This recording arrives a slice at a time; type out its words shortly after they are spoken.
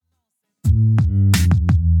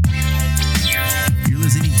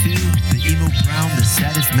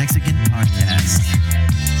Saddest Mexican Podcast.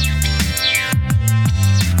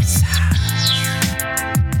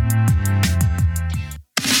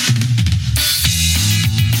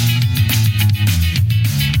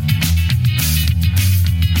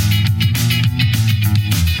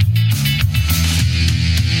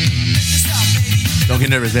 Don't get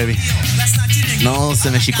nervous, baby. No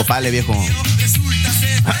se me chicopale, viejo.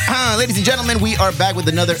 Ladies and gentlemen, we are back with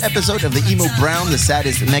another episode of the Emo Brown, the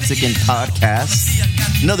Saddest Mexican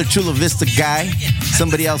Podcast. Another Chula Vista guy,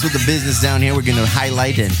 somebody else with the business down here. We're going to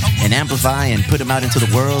highlight and amplify and put him out into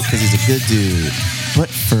the world because he's a good dude. But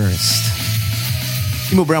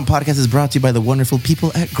first, Emo Brown Podcast is brought to you by the wonderful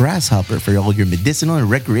people at Grasshopper for all your medicinal and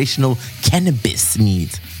recreational cannabis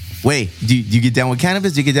needs. Wait, do you get down with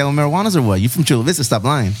cannabis? Do you get down with marijuana or what? You from Chula Vista? Stop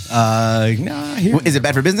lying. Nah. Is it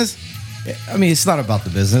bad for business? I mean, it's not about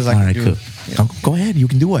the business. All right, cool. Yeah. Go ahead. You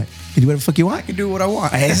can do what? You can do whatever the fuck you want. I can do what I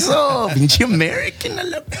want. Eso, pinche American.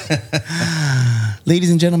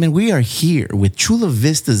 Ladies and gentlemen, we are here with Chula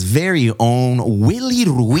Vista's very own Willie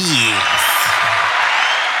Ruiz.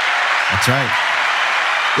 That's right.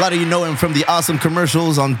 A lot of you know him from the awesome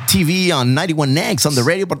commercials on TV, on 91 Next, on the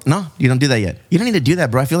radio, but no, you don't do that yet. You don't need to do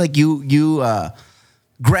that, bro. I feel like you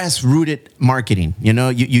grassrooted marketing. You know,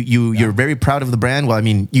 you're very proud of the brand. Well, I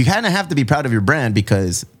mean, you kind of have to be proud of your brand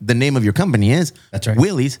because the name of your company is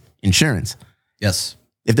Willie's Insurance. Yes.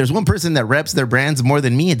 If there's one person that reps their brands more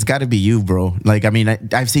than me, it's got to be you, bro. Like, I mean,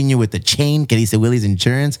 I've seen you with the chain que dice Willie's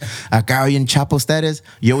Insurance, acá hoy en Chapo status.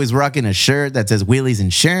 You always rocking a shirt that says Willie's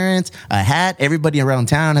Insurance, a hat. Everybody around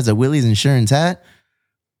town has a Willie's Insurance hat.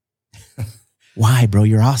 Why, bro?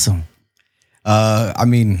 You're awesome. I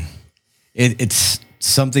mean, it's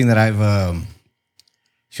something that I've.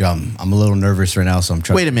 I'm a little nervous right now, so I'm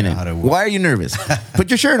trying. Wait a minute. Why are you nervous? Put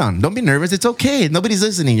your shirt on. Don't be nervous. It's okay. Nobody's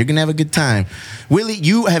listening. You're gonna have a good time. Willie,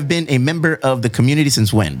 you have been a member of the community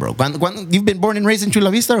since when, bro? You've been born and raised in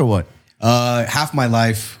Chula Vista or what? Half my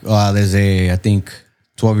life. I think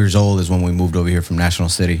 12 years old is when we moved over here from National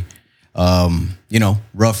City.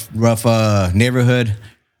 Rough neighborhood,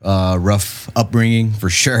 rough upbringing for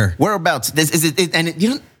sure. Whereabouts?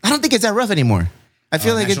 I don't think it's that rough anymore. I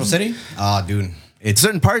feel like National City. Dude. It's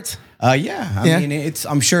certain parts. Yeah. I mean,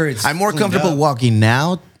 I'm sure it's. I'm more comfortable walking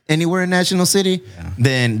now anywhere in National City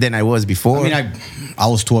than I was before. I mean, I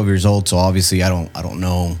was 12 years old, so obviously I don't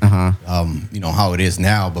know, how it is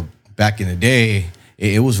now. But back in the day,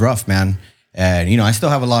 it was rough, man. And I still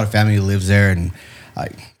have a lot of family that lives there, and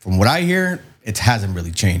from what I hear, it hasn't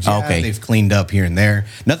really changed. Yeah, okay, they've cleaned up here and there.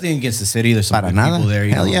 Nothing against the city. There's some good people there.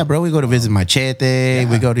 Hell yeah, bro. We go to visit Machete.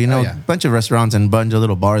 We go to a bunch of restaurants and a bunch of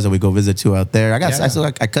little bars that we go visit to out there. I still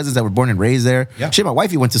got cousins that were born and raised there. Yeah. Shit, my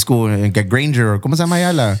wifey went to school and got Granger or ¿cómo se llama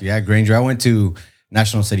ella? Yeah, Granger. I went to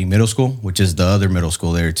National City Middle School, which is the other middle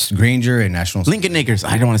school there. It's Granger and National City. Lincoln Acres.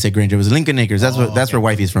 I don't want to say Granger. It was Lincoln Acres. That's where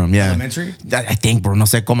wifey's from. Yeah. Elementary? I think, bro. No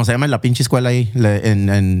sé cómo se llama la pinche escuela ahí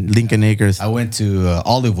in Lincoln Acres. I went to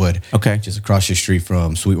Olivewood. Okay. Just across the street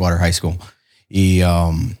from Sweetwater High School.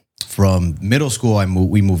 From middle school,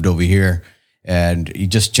 we moved over here, and it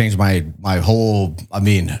just changed my whole. I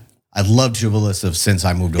mean, I've loved Chula Vista since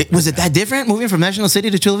I moved over. Was it that different moving from National City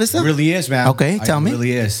to Chula Vista? It really is, man. Okay, tell me. It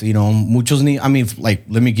really is. Muchos ni. I mean, like,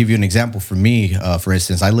 let me give you an example. For me, for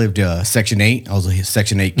instance, I lived Section 8. I was a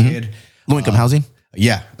Section 8 kid. Low income housing.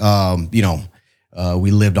 Yeah.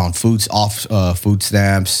 We lived on food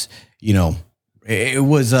stamps. It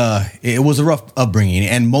was a rough upbringing,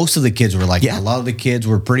 and most of the kids were like, a lot of the kids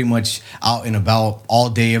were pretty much out and about all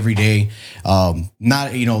day, every day.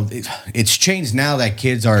 It's changed now that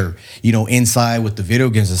kids are, inside with the video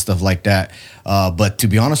games and stuff like that. But to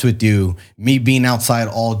be honest with you, me being outside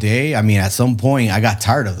all day, I mean, at some point I got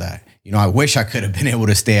tired of that. I wish I could have been able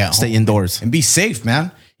to stay indoors and be safe,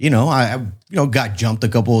 man. I got jumped a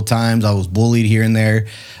couple of times. I was bullied here and there,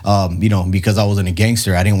 because I wasn't a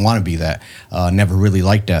gangster. I didn't want to be that. Never really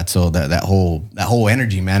liked that. So that whole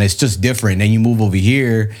energy, man, it's just different. Then you move over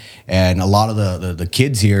here, and a lot of the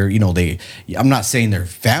kids here, I'm not saying their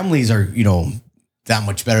families are, that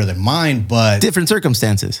much better than mine, but different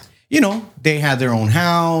circumstances. They had their own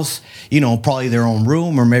house, probably their own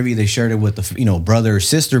room, or maybe they shared it with the, brother or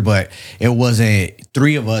sister, but it wasn't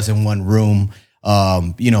three of us in one room.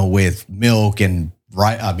 With milk and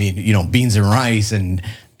beans and rice and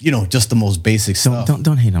just the most basic stuff.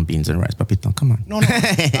 Don't hate on beans and rice, papito. Come on. No.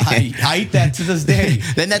 I eat that to this day.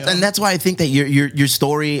 And that's why I think that your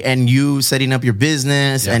story and you setting up your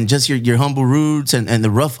business and just your humble roots and the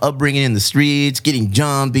rough upbringing in the streets, getting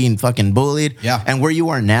jumped, being fucking bullied, and where you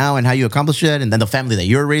are now and how you accomplished that, and then the family that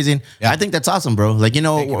you're raising. I think that's awesome, bro. Like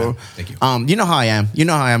Thank you. You know how I am.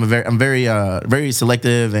 I'm very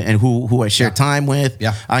selective and who I share time with.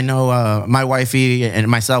 Yeah. I know my wifey and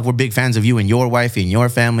myself. We're big fans of you and your wifey and your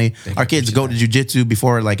family. Our kids go to jiu-jitsu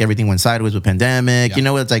before like everything went sideways with pandemic.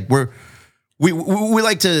 It's like we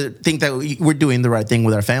like to think that we're doing the right thing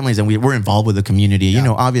with our families and we're involved with the community,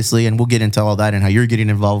 obviously, and we'll get into all that and how you're getting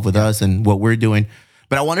involved with us and what we're doing.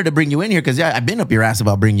 But I wanted to bring you in here because I've been up your ass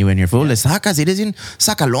about bringing you in here. Fool, le sacas, it isn't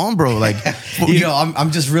sacalón, bro. Like,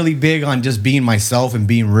 I'm just really big on just being myself and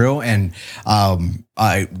being real. And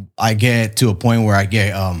I get to a point where I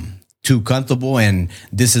get too comfortable, and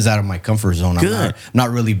this is out of my comfort zone. I'm not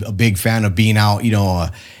really a big fan of being out,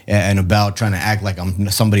 and about trying to act like I'm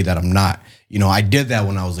somebody that I'm not. I did that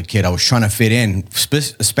when I was a kid. I was trying to fit in,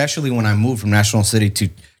 especially when I moved from National City to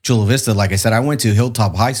Chula Vista. Like I said, I went to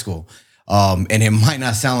Hilltop High School, and it might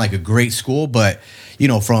not sound like a great school, but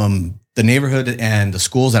from the neighborhood and the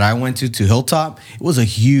schools that I went to Hilltop, it was a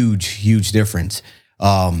huge difference.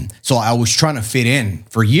 So I was trying to fit in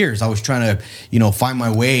for years. I was trying to, find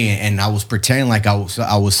my way, and I was pretending like I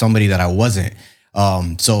was somebody that I wasn't.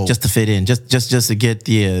 So just to fit in, just to get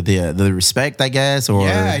the respect, I guess, or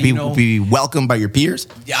be welcomed by your peers.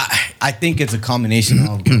 Yeah, I think it's a combination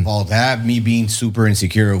of all that. Me being super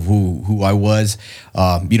insecure of who I was.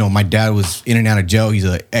 My dad was in and out of jail. He's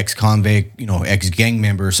an ex-convict, ex-gang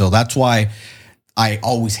member. So that's why I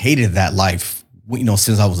always hated that life.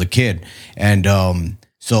 Since I was a kid. And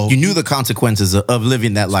so you knew the consequences of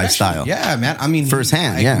living that lifestyle. Yeah, man. I mean,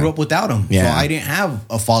 firsthand. I grew up without him. Yeah. So I didn't have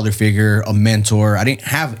a father figure, a mentor. I didn't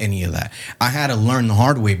have any of that. I had to learn the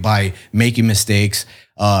hard way by making mistakes.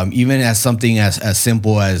 Even as something as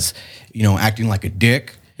simple as, acting like a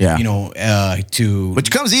dick. Yeah.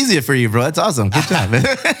 Which comes easier for you, bro. That's awesome. Good job.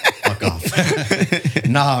 Fuck off.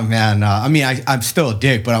 Nah, man. I mean, I'm still a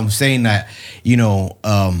dick, but I'm saying that,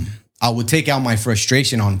 I would take out my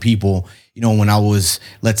frustration on people, when I was,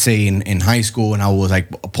 let's say in high school and I was like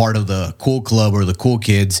a part of the cool club or the cool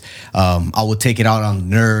kids. I would take it out on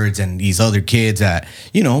nerds and these other kids that,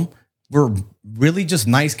 were really just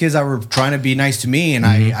nice kids that were trying to be nice to me. And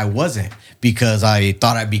I wasn't, because I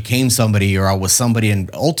thought I became somebody or I was somebody, and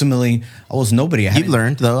ultimately I was nobody. You've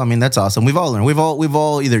learned, though. I mean, that's awesome. We've all learned. We've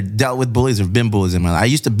all either dealt with bullies or been bullies in my life. I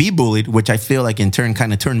used to be bullied, which I feel like in turn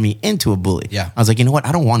kind of turned me into a bully. Yeah. I was like, you know what?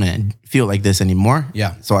 I don't want to feel like this anymore.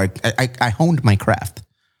 Yeah. So I honed my craft.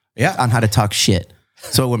 Yeah. On how to talk shit.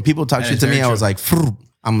 So when people talk shit to me, I was like,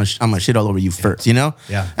 I'm gonna shit all over you first, Yeah.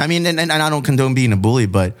 I mean, and I don't condone being a bully,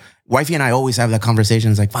 but wifey and I always have that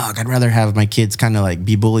conversation. It's like, fuck, I'd rather have my kids kind of like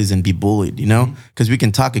be bullies than be bullied, because we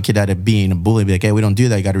can talk a kid out of being a bully, be like, hey, we don't do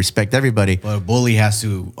that. You got to respect everybody. But a bully has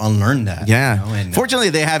to unlearn that. Yeah. And fortunately,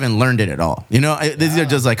 they haven't learned it at all. These are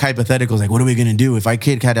just like hypotheticals. Like, what are we going to do if our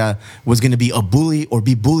kid was going to be a bully or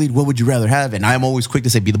be bullied? What would you rather have? And I'm always quick to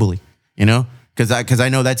say, be the bully, because I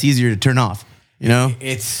know that's easier to turn off.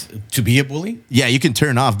 It's to be a bully. Yeah, you can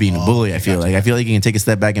turn off being a bully. I feel like you can take a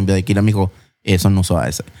step back and be like, mijo, eso no se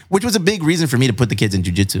hace. Which was a big reason for me to put the kids in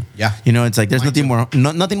jiu-jitsu. Yeah, it's like there's nothing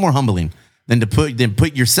more humbling than to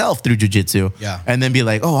put yourself through jiu-jitsu. Yeah, and then be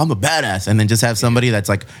like, oh, I'm a badass, and then just have somebody that's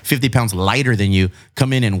like 50 pounds lighter than you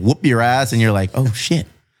come in and whoop your ass, and you're like, oh shit,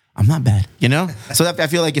 I'm not bad. So I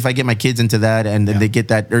feel like if I get my kids into that and then they get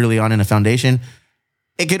that early on in a foundation,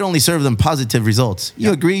 it could only serve them positive results.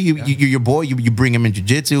 You agree? Your boy, you bring him in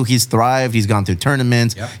jiu-jitsu. He's thrived. He's gone through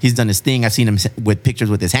tournaments. Yeah. He's done his thing. I've seen him with pictures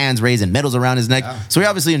with his hands raised and medals around his neck. Yeah. So he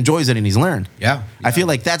obviously enjoys it and he's learned. Yeah. I feel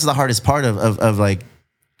like that's the hardest part of like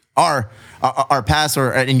our past,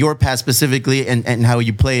 or in your past specifically, and how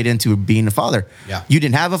you played into being a father. Yeah. You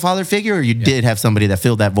didn't have a father figure, or you did have somebody that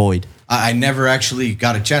filled that void? I never actually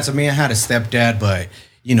got a chance. I mean, I had a stepdad, but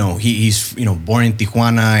he's born in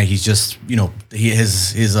Tijuana. He's just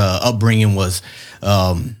his upbringing was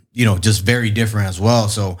just very different as well.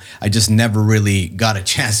 So I just never really got a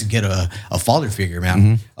chance to get a father figure,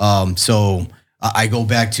 man. Mm-hmm. So I go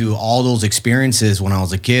back to all those experiences when I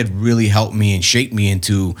was a kid really helped me and shaped me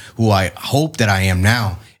into who I hope that I am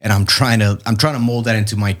now. And I'm trying to mold that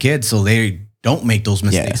into my kids so they don't make those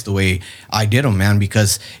mistakes the way I did them, man,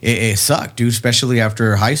 because it sucked, dude, especially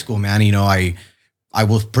after high school, man. I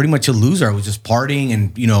was pretty much a loser. I was just partying,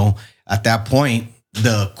 and at that point,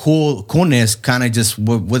 the coolness kind of just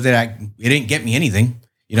it didn't get me anything.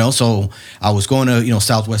 So I was going to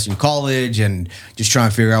Southwestern College and just trying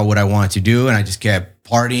to figure out what I wanted to do, and I just kept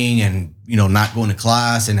partying and, not going to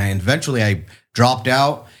class. And eventually I dropped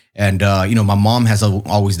out. And, my mom has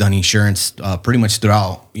always done insurance pretty much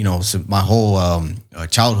throughout, my whole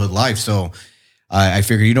childhood life. So I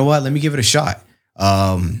figured, you know what, let me give it a shot.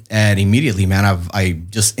 And immediately, man, I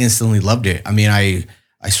just instantly loved it. I mean,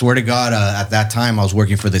 I swear to God, at that time I was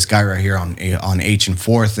working for this guy right here on H and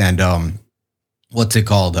 4th. And what's it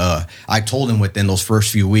called? I told him within those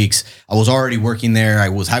first few weeks, I was already working there. I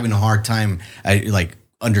was having a hard time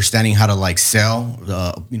understanding how to sell,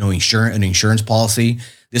 an insurance policy.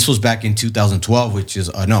 This was back in 2012, which is,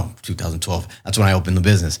 2012. That's when I opened the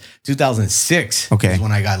business. 2006 is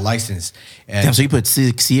when I got licensed. And damn, so you put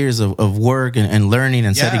 6 years of work and learning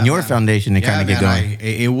and setting your foundation to kind of get going.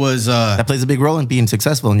 It was... that plays a big role in being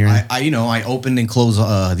successful in your... I opened and closed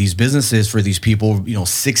these businesses for these people,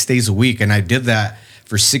 6 days a week. And I did that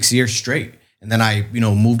for 6 years straight. And then I,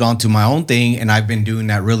 moved on to my own thing. And I've been doing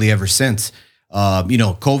that really ever since.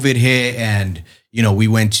 COVID hit and... we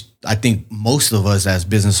went, I think most of us as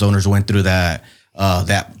business owners went through that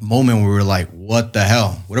moment where we were like, what the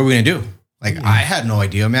hell? What are we going to do? I had no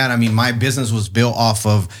idea, man. I mean, my business was built off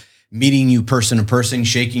of meeting you person to person,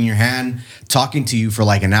 shaking your hand, talking to you for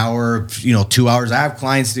an hour, 2 hours. I have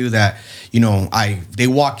clients do that, they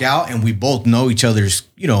walk out and we both know each other's,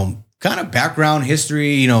 kind of background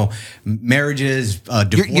history, marriages,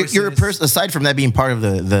 divorces. You're a person. Aside from that being part of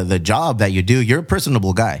the job that you do, you're a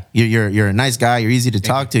personable guy. You're a nice guy. You're easy to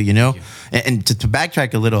talk to. And to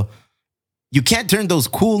backtrack a little, you can't turn those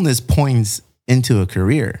coolness points into a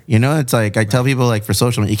career. It's I tell people for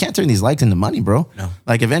social media, you can't turn these likes into money, bro. No.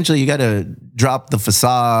 Eventually you got to drop the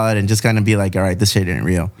facade and just kind of be all right, this shit ain't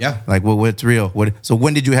real. Yeah. What's real? So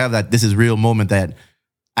when did you have that? This is real moment that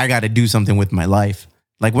I got to do something with my life.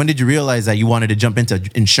 When did you realize that you wanted to jump into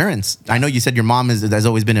insurance? I know you said your mom has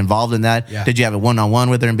always been involved in that. Yeah. Did you have a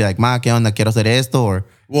one-on-one with her and be like, Ma, ¿qué onda? Quiero hacer esto? Or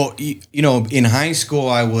well, in high school,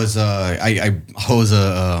 I was I was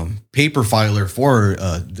a paper filer for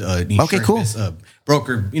the insurance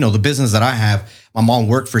broker. The business that I have. My mom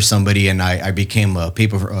worked for somebody, and I became a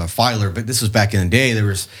paper filer. But this was back in the day. There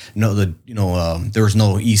was there was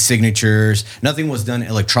no e-signatures. Nothing was done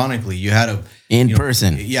electronically. You had to in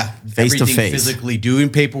person, face to face, physically doing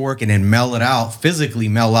paperwork, and then mail it out. Physically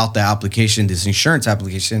mail out the application, this insurance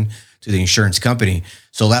application, to the insurance company.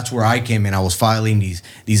 So that's where I came in. I was filing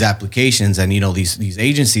these applications, and these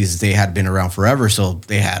agencies, they had been around forever, so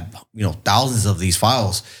they had thousands of these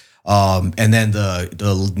files. And then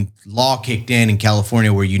the law kicked in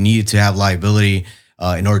California where you needed to have liability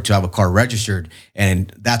in order to have a car registered.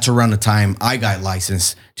 And that's around the time I got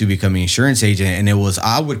licensed to become an insurance agent. And it was,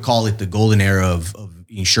 I would call it the golden era of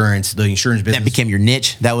insurance, the insurance business. That became your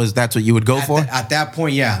niche. That's what you would go for? At that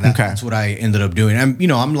point, yeah. That's what I ended up doing.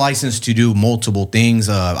 I'm licensed to do multiple things.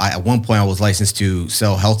 At one point I was licensed to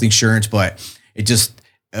sell health insurance, but it just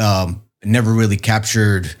never really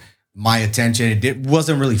captured my attention. It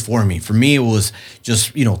wasn't really for me. For me, it was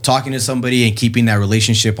just, talking to somebody and keeping that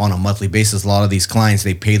relationship on a monthly basis. A lot of these clients,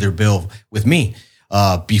 they pay their bill with me.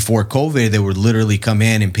 Before COVID, they would literally come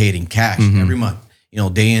in and pay it in cash every month,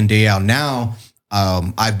 day in, day out. Now,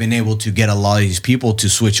 I've been able to get a lot of these people to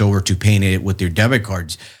switch over to paying it with their debit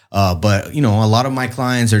cards. But, a lot of my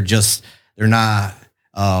clients are they're not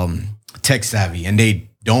tech savvy, and they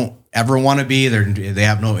don't ever want to be. They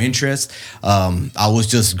have no interest. I was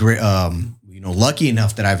just great, lucky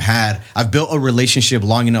enough that I've built a relationship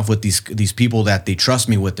long enough with these people that they trust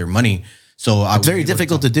me with their money. So it's very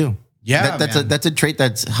difficult to do. Yeah, that's a trait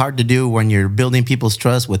that's hard to do when you're building people's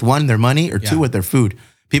trust with one, their money, or two, with their food.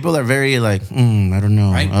 People are very I don't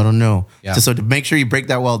know. Right? I don't know. Yeah. So to make sure you break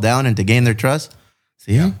that wall down and to gain their trust.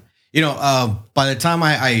 See? Yeah. By the time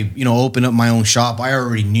I opened up my own shop, I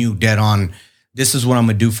already knew dead on, this is what I'm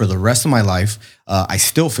going to do for the rest of my life. I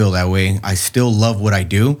still feel that way. I still love what I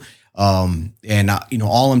do. And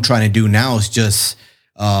all I'm trying to do now is just,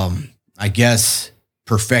 I guess,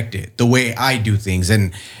 perfect it the way I do things.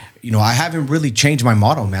 And, I haven't really changed my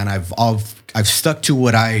model, man. I've stuck to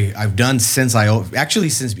what I've done since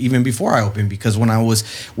since even before I opened, because when I was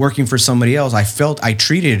working for somebody else, I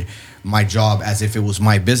treated my job as if it was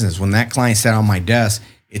my business. When that client sat on my desk,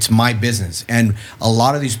 it's my business. And a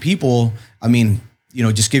lot of these people,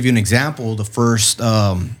 just give you an example, the first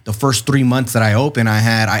 3 months that I opened, I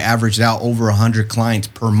averaged out over 100 clients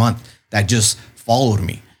per month that just followed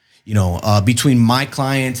me. Between my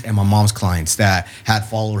clients and my mom's clients that had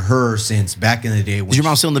followed her since back in the day. Is your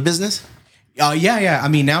mom still in the business? Yeah. I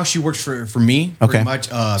mean, now she works for me. Okay. Pretty much.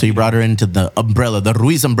 So you brought her into the umbrella, the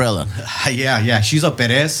Ruiz umbrella. Yeah. She's a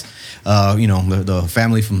Perez. The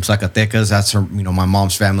family from Zacatecas. That's her. My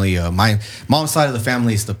mom's family. My mom's side of the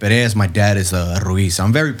family is the Perez. My dad is Ruiz.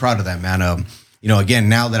 I'm very proud of that, man. Again,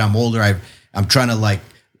 now that I'm older, I'm trying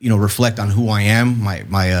to reflect on who I am,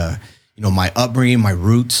 my upbringing, my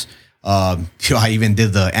roots. I even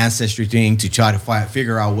did the ancestry thing to try to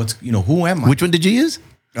figure out who am I. Which one did you use?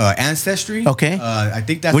 Ancestry. Okay. I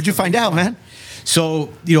think that's. What'd you find out, man? So,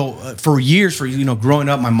 for years, growing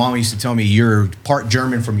up, my mom used to tell me you're part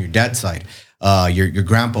German from your dad's side. Your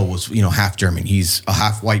grandpa was, half German. He's a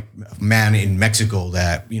half white man in Mexico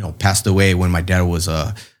that, passed away when my dad was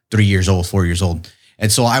 4 years old.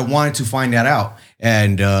 And so I wanted to find that out.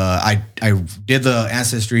 And I did the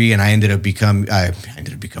ancestry, and I ended up becoming.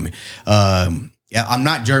 I'm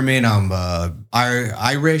not German. I'm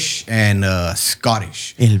Irish and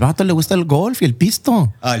Scottish. El vato le gusta el golf y el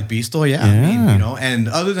pisto. El pisto, yeah. I mean, and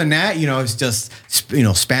other than that, it's just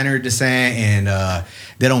Spaniard descent, and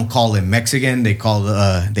they don't call it Mexican. They call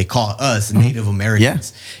us Native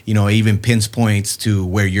Americans. Yeah. It even pinpoints to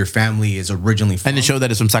where your family is originally from. And it showed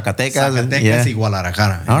that it's from Zacatecas. Zacatecas y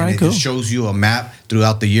Guadalajara. All right, it cool. just shows you a map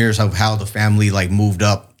throughout the years of how the family moved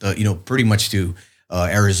up, pretty much to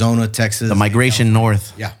Arizona, Texas. The migration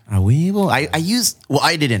north. Yeah. I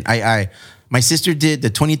didn't. My sister did the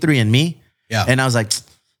 23andMe. Yeah. And I was like,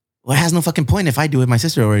 well, it has no fucking point if I do it. My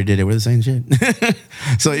sister already did it. We're the same shit.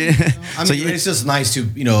 So, yeah. It's just nice to,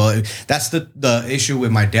 that's the issue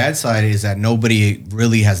with my dad's side is that nobody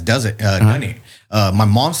really has done it. My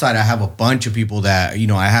mom's side, I have a bunch of people that,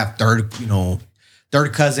 I have third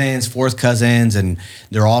cousins, fourth cousins, and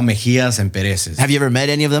they're all Mejias and Perezes. Have you ever met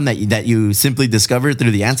any of them that you simply discovered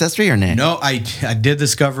through the ancestry or not? No, I did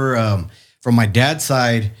discover from my dad's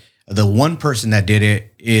side, the one person that did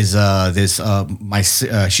it is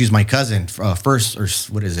she's my cousin, first, or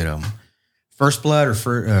what is it? First blood or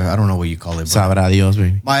I don't know what you call it. Sabrá Dios,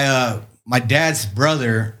 baby. My dad's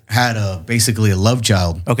brother had basically a love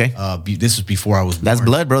child. Okay. This was before I was born. That's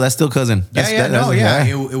blood, bro. That's still cousin.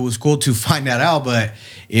 It was cool to find that out, but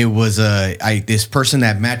it was this person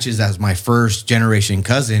that matches as my first generation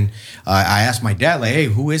cousin. I asked my dad, hey,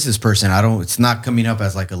 who is this person? It's not coming up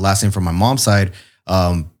as a last name from my mom's side.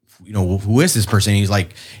 Who is this person? He's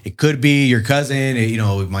like, it could be your cousin.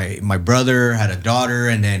 My brother had a daughter,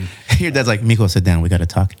 and then your dad's like, Mijo, sit down. We got to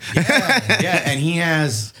talk. Yeah. And he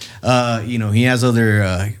has, he has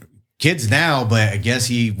other kids now, but I guess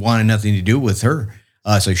he wanted nothing to do with her.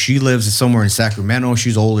 So she lives somewhere in Sacramento.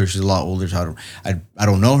 She's older. She's a lot older. So I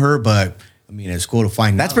don't know her, but it's cool to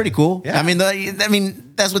find out. That's pretty cool. Yeah.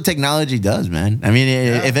 That's what technology does, man.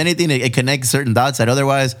 If anything, it connects certain dots that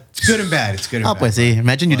otherwise... It's good and bad. Pues sí.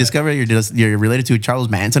 Imagine you discover you're related to Charles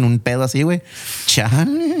Manson, un pedo así, güey.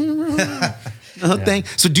 Thing.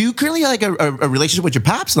 So do you currently have a relationship with your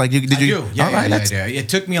pops? I do. Yeah. It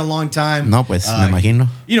took me a long time. No, pues, me imagino.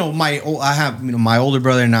 I have my older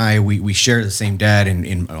brother and I, we share the same dad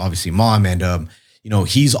and obviously mom, and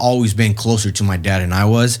he's always been closer to my dad than I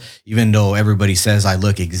was, even though everybody says I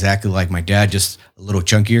look exactly like my dad, just a little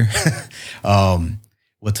chunkier.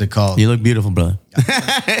 What's it called? You look beautiful, brother.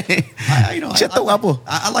 I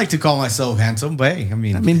like to call myself handsome, but hey,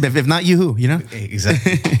 if not you, who?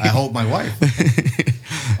 Exactly. I hope my wife.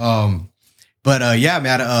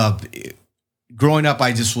 Growing up,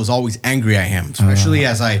 I just was always angry at him, especially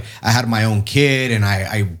as I had my own kid, and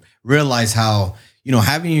I realized how,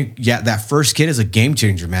 having that first kid is a game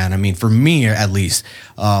changer, man. For me, at least,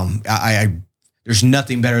 there's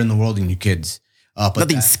nothing better in the world than your kids. But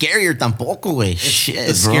nothing scarier tampoco, güey. Shit,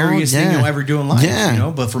 the scariest thing you'll ever do in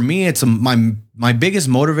life, But for me, it's my biggest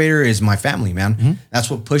motivator is my family, man. Mm-hmm.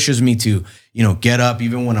 That's what pushes me to, get up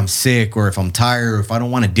even when I'm sick or if I'm tired or if I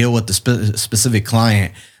don't want to deal with the specific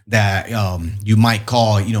client that you might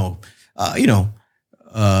call, chinojón.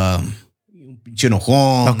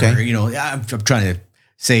 Okay. Or, I'm trying to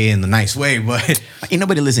say it in the nice way, but ain't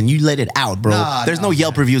nobody listen. You let it out, bro. There's no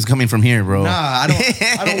Yelp reviews coming from here, bro. I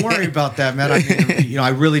don't worry about that, man. I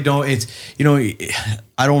really don't. It's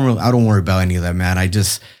I don't worry about any of that, man. I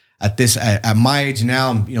just at my age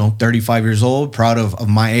now, I'm 35 years old, proud of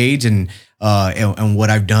my age and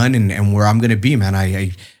what I've done and where I'm gonna be, man.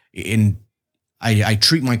 I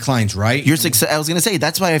treat my clients right. Your success. I was gonna say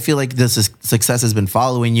that's why I feel like this success has been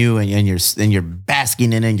following you, and you're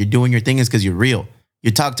basking in it, and you're doing your thing is because you're real. You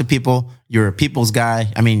talk to people. You're a people's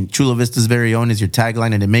guy. Chula Vista's very own is your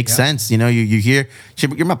tagline, and it makes sense. You hear,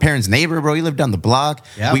 you're my parents' neighbor, bro. You live down the block.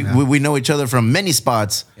 Yeah, we know each other from many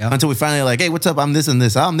spots until we finally like, hey, what's up? I'm this and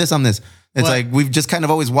this. I'm this. It's like we've just kind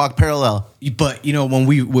of always walked parallel. But when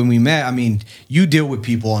we met, I mean, you deal with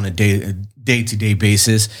people on a day-to-day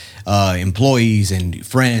basis, employees and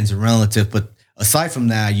friends and relatives. But aside from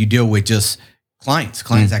that, you deal with just clients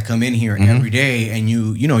that come in here every day, and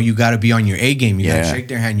you got to be on your A game. You got to shake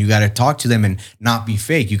their hand. You got to talk to them and not be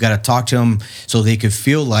fake. You got to talk to them so they could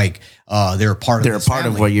feel like they're a part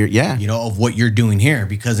of what you're of what you're doing here.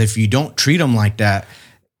 Because if you don't treat them like that,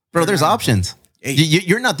 bro, there's options.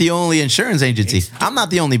 You're not the only insurance agency. I'm not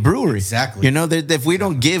the only brewery. Exactly. If we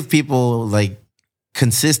don't give people like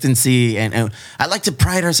consistency, and I like to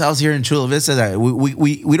pride ourselves here in Chula Vista that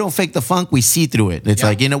we don't fake the funk, we see through it. It's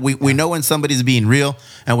like, we know when somebody's being real,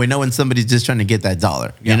 and we know when somebody's just trying to get that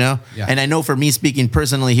dollar, Yeah. And I know for me, speaking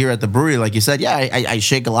personally here at the brewery, like you said, I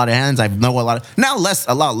shake a lot of hands. I know a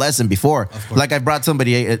lot less than before. Like I brought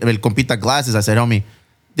somebody, El Compita Glasses. I said, homie,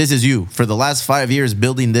 this is you. For the last 5 years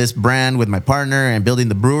building this brand with my partner and building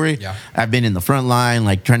the brewery, I've been in the front line,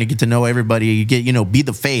 like trying to get to know everybody, be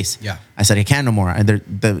the face. I said, I can't no more.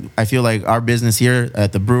 I feel like our business here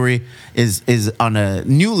at the brewery is on a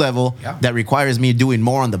new level that requires me doing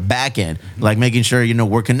more on the back end, like making sure,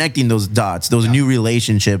 we're connecting those dots, those new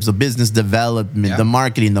relationships, the business development, the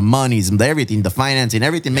marketing, the monies, the everything, the financing,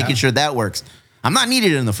 everything, making sure that works. I'm not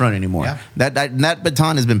needed in the front anymore. That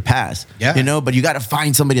baton has been passed. But you got to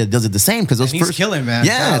find somebody that does it the same, because those he's killing, man.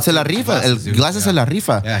 Yeah, it's la rifa. Glasses se la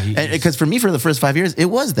rifa. Because for me, for the first 5 years, it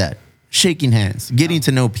was that shaking hands, getting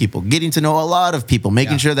to know people, getting to know a lot of people,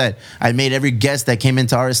 making sure that I made every guest that came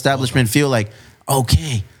into our establishment feel like,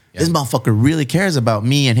 okay, this motherfucker really cares about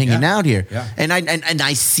me and hanging out here. And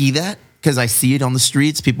I see that. Because I see it on the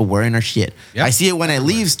streets, people wearing our shit. I see it when I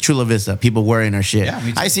leave Chula Vista, people wearing our shit.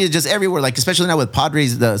 I see it just everywhere, like especially now with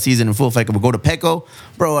Padres the season in full effect. We'll go to Petco,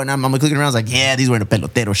 bro, and I'm looking around, I was like, he's wearing a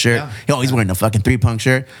pelotero shirt. He's wearing a fucking 3-punk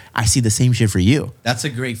shirt. I see the same shit for you. That's a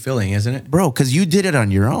great feeling, isn't it, bro? Because you did it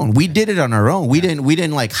on your own. We did it on our own. We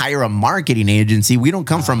didn't like hire a marketing agency. We don't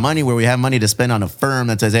come from money where we have money to spend on a firm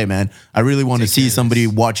that says, hey man, I really want to see somebody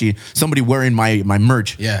wearing my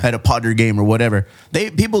merch at a Padre game or whatever.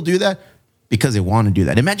 People do that because they want to do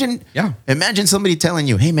that. Imagine somebody telling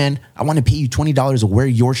you, hey man, I want to pay you $20 to wear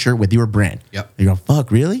your shirt with your brand. You go,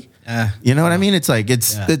 fuck, really? You know what I mean? It's like,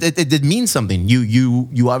 it means something.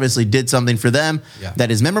 You obviously did something for them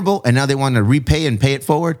that is memorable, and now they want to repay and pay it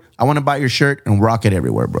forward. I want to buy your shirt and rock it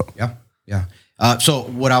everywhere, bro. So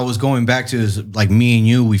what I was going back to is like me and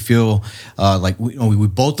you, we feel like we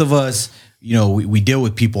both of us, we deal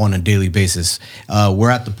with people on a daily basis. We're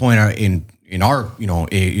at the point in our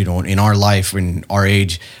in our life, in our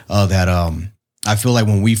age, that I feel like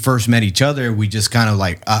when we first met each other, we just kind of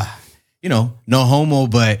like no homo,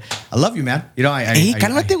 but I love you, man. No,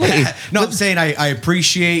 I'm saying I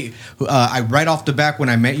appreciate. I right off the back when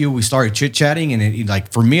I met you, we started chit chatting, and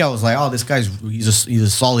like for me, I was like, oh, this guy's he's a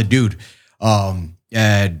solid dude.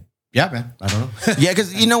 Yeah, man. I don't know.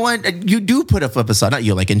 Because you know what? You do put up a facade. Not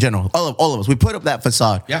you, like in general. All of us. We put up that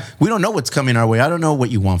facade. We don't know what's coming our way. I don't know what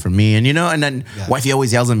you want from me. And and then wifey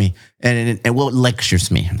always yells at me and lectures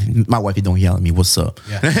me. My wifey don't yell at me. What's up?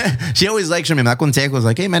 She always lectures me. My consejo was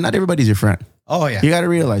like, hey man, not everybody's your friend. Oh yeah. You got to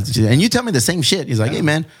realize. And you tell me the same shit. He's like, hey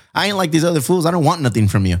man, I ain't like these other fools. I don't want nothing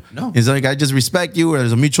from you. No. He's like, I just respect you. Or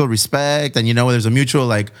there's a mutual respect. And there's a mutual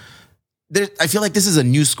like, I feel like this is a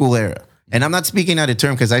new school era. And I'm not speaking out of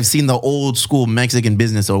turn because I've seen the old school Mexican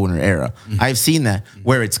business owner era. I've seen that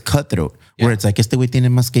where it's cutthroat, where it's like, este güey tiene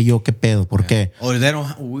más que yo, ¿qué pedo? ¿Por qué? Or they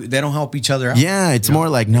don't help each other out. Yeah, it's more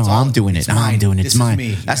like, no, I'm doing it. I'm doing it. It's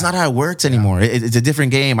mine. That's not how it works anymore. It's a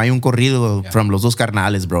different game. Hay un corrido from Los Dos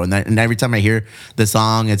Carnales, bro. And every time I hear the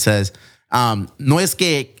song, it says, no es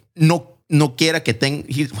que no quiera que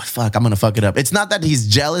fuck, I'm going to fuck it up. It's not that he's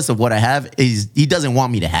jealous of what I have. He doesn't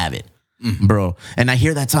want me to have it. Bro, and I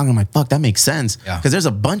hear that song, I'm like, fuck, that makes sense. Because there's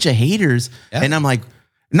a bunch of haters, and I'm like,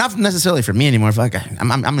 not necessarily for me anymore. Fuck,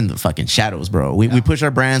 I'm in the fucking shadows, bro. We push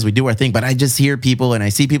our brands, we do our thing, but I just hear people and I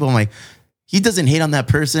see people, I'm like, he doesn't hate on that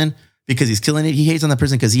person because he's killing it. He hates on that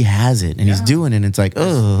person because he has it and he's doing it. And it's like,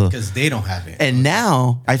 oh, because they don't have it. And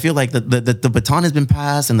now I feel like the baton has been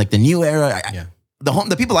passed, and like the new era,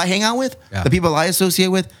 the people I hang out with, the people I associate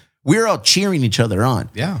with, we're all cheering each other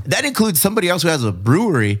on. That includes somebody else who has a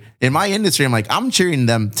brewery in my industry. I'm like, I'm cheering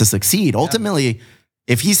them to succeed. Ultimately,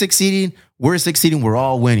 if he's succeeding, we're succeeding. We're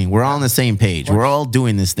all winning. We're all on the same page. We're all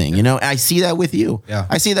doing this thing. You know, I see that with you. Yeah.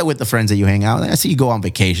 I see that with the friends that you hang out with. I see you go on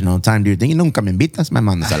vacation all the time, dude. You nunca me invitas, me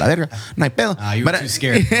mandas a la verga. No hay pedo. You were too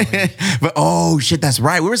scared. But oh shit, that's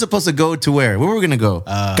right. We were supposed to go to where? Where were we gonna go?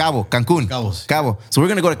 Cabo, Cancun. Cabo. So we're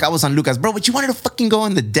gonna go to Cabo San Lucas, bro. But you wanted to fucking go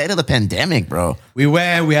in the dead of the pandemic, bro. We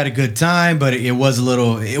went. We had a good time, but it was a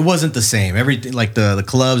little. It wasn't the same. Everything like the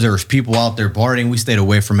clubs. There was people out there partying. We stayed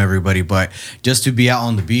away from everybody, but just to be out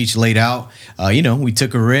on the beach, laid out. You know, we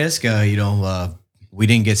took a risk. We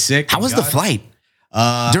didn't get sick. How was the flight?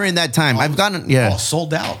 During that time, I've gotten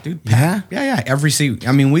sold out, dude. Yeah? Yeah. Every seat.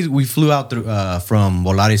 I mean, we flew out through, from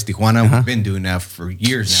Volaris Tijuana. We've been doing that for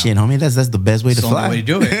years now. Shit, homie, that's the best way to fly. The way to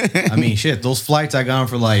do it. I mean, shit, those flights I got them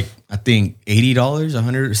for like I think $80,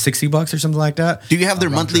 $160 or something like that. Do you have their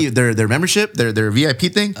monthly their membership, their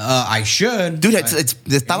VIP thing? I should, dude. It's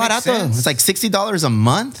está barato. It's like $60 a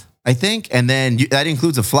month, I think, and then that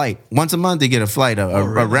includes a flight. Once a month, you get a flight, a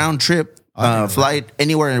round trip. Flight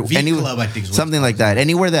anywhere, Club, I think something like that.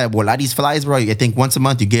 Anywhere that Volaris flies, bro. I think once a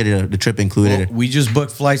month you get the trip included. Well, we just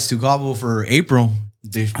booked flights to Cabo for April.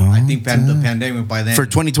 I think the pandemic by then for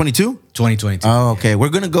 2022. 2022. Oh, okay. We're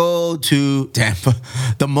gonna go to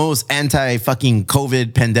the most anti-fucking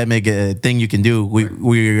COVID pandemic thing you can do.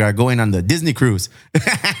 We are going on the Disney cruise.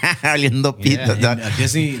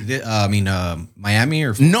 Disney. Miami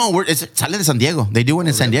or no? It's sale de San Diego. They do one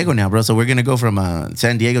in San Diego now, bro. So we're gonna go from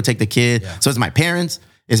San Diego, take the kid. Yeah. So it's my parents.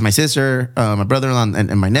 It's my sister, my brother-in-law,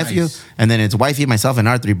 and my nephew, and then it's wifey, myself, and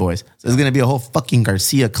our three boys. So it's gonna be a whole fucking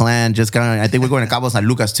Garcia clan. Just kind of, I think we're going to Cabo San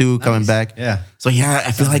Lucas too, coming back. Yeah. So yeah,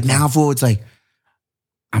 I feel like now, fool, it's like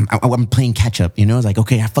I'm playing catch up. You know, it's like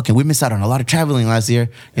okay, we missed out on a lot of traveling last year.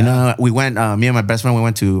 You know, we went. Me and my best friend, we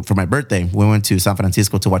went for my birthday. We went to San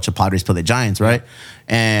Francisco to watch the Padres play the Giants, right?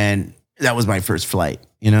 And that was my first flight,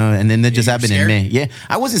 you know, and then that just happened in May. Yeah,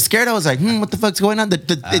 I wasn't scared. I was like, what the fuck's going on?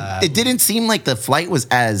 It didn't seem like the flight was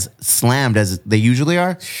as slammed as they usually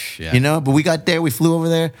are, you know. But we got there, we flew over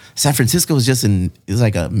there. San Francisco was it was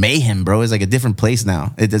like a mayhem, bro. It's like a different place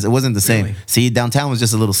now. It wasn't the same. See, downtown was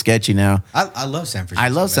just a little sketchy now. I love San Francisco. I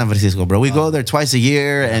love San Francisco, bro. We go there twice a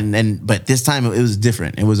year, but this time it was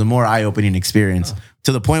different. It was a more eye-opening experience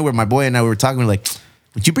to the point where my boy and I were talking. We're like,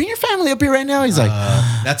 would you bring your family up here right now? He's like,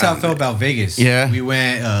 that's how I felt about Vegas. Yeah. We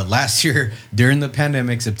went last year during the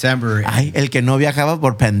pandemic, September. El que no viajaba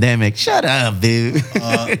por pandemic. Shut up, dude.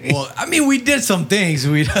 Well, I mean, we did some things,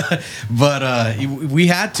 but we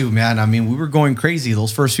had to, man. I mean, we were going crazy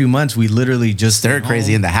those first few months. We literally just stirred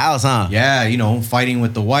crazy in the house, huh? Yeah, you know, fighting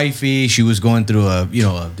with the wifey. She was going through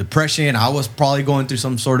a depression. I was probably going through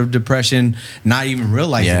some sort of depression, not even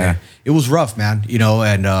realizing it. It was rough, man. You know,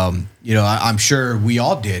 and I'm sure we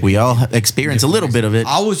all did. We all experienced a little bit of it.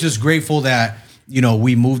 I was just grateful that, you know,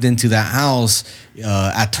 we moved into that house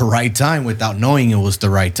at the right time without knowing it was the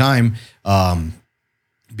right time,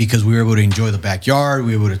 because we were able to enjoy the backyard.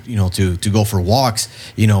 We were able to, you know, to go for walks,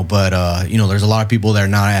 you know, but, you know, there's a lot of people that are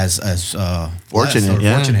not as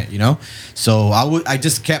fortunate, you know? So I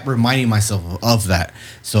just kept reminding myself of that.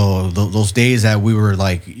 So those days that we were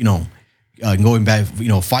like, you know, going back, you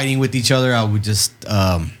know, fighting with each other, I would just,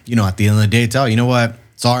 you know, at the end of the day, tell you know what,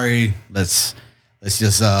 sorry, let's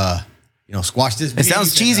just, you know, squash this. It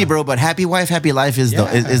sounds cheesy, bro, but happy wife, happy life is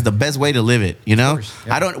the best way to live it. You know,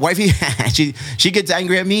 wifey, she gets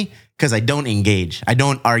angry at me because I don't engage. I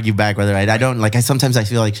don't argue back with her. I don't like. Sometimes I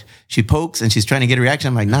feel like she pokes and she's trying to get a reaction.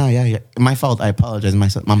 I'm like, nah, my fault. I apologize.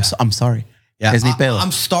 I'm sorry. Yeah,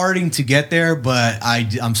 I'm starting to get there, but I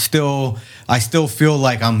still feel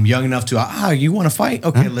like I'm young enough to. You want to fight?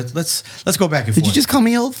 Okay, let's go back and forth. Did you just call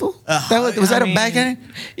me old fool? Was that a backhand?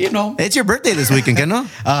 You know, it's your birthday this weekend, ¿qué no?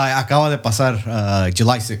 Acaba de pasar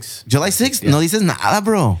July 6th. July 6th? Yeah. No dices nada,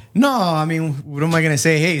 bro. No, I mean, what am I gonna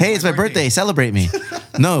say? Hey, it's my birthday. Celebrate me.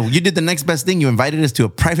 No, you did the next best thing. You invited us to a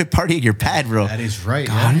private party at your pad, bro. That is right.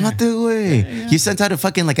 Cálmate, güey. You sent out a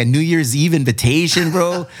fucking like a New Year's Eve invitation,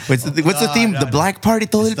 bro. What's the theme? The black party,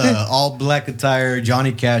 the all black attire,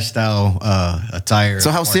 Johnny Cash style attire.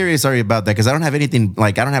 So how serious are you about that? Because I don't have anything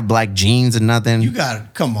like I don't have black jeans and nothing. You got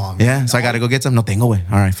it. Come on. Man. Yeah. So I got to go get some. No tengo, güey.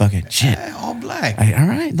 All right, fuck it. Shit. All black. All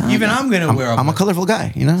right. No, Even I'm gonna wear. I'm a colorful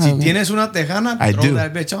guy. You know. Si tienes una tejana, I throw do.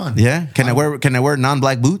 that bitch on. Yeah. Can I wear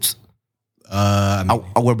non-black boots? I'll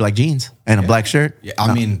wear black jeans and a black shirt. Yeah,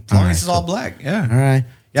 I mean, Florence is all black. Yeah. All right.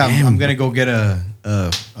 Yeah, I'm gonna go get a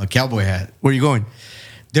cowboy hat. Where are you going?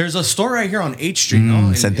 There's a store right here on 8th Street.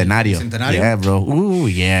 Centenario. Centenario. Yeah, bro. Ooh,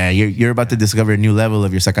 yeah. You're about to discover a new level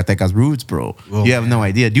of your Zacatecas roots, bro. Whoa, you have no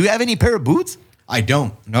idea. Do you have any pair of boots? I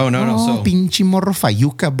don't. No. Oh, So pinche morro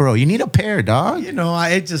fayuca, bro. You need a pair, dog. You're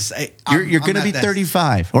going to be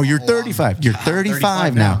 35 or you're 35. You're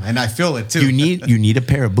 35 now. And I feel it too. You need a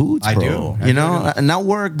pair of boots, I bro. do. You know, not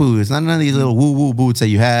work boots, not none of these little woo boots that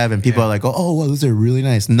you have, and people are like, oh, well, those are really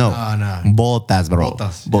nice. No, botas, bro,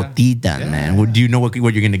 botitas, man. Well, do you know what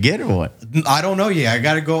you're gonna get or what? I don't know yet. I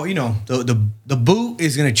gotta go. You know, the boot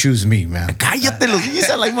is gonna choose me, man. Cállate los. You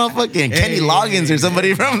sound like motherfucking Kenny Loggins or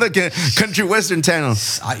somebody from the country western channel.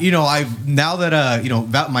 Now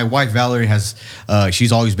that my wife Valerie has,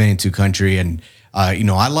 she's always been into country, and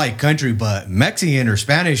I like country, but Mexican or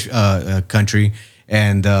Spanish country,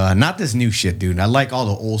 and not this new shit, dude. I like all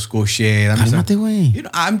the old school shit.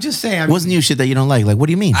 I'm just saying. What's new shit that you don't like? Like, what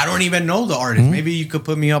do you mean? I don't even know the artist. Maybe you could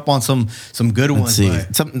put me up on some good ones.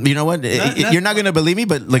 You know what? You're not gonna believe me,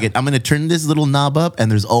 but look, I'm gonna turn this little knob up, and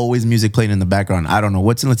there's always music playing in the background. I don't know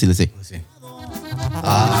what's in. Let's see. See?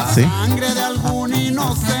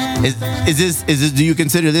 Is this? Do you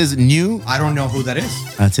consider this new? I don't know who that is.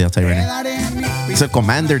 I'll tell you right now. It's a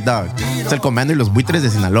Commander, dog. It's el Commander, los buitres de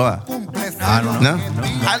Sinaloa. I don't know. No?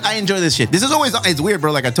 I enjoy this shit. This is always, it's weird,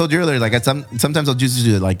 bro. Like I told you earlier, like sometimes I'll just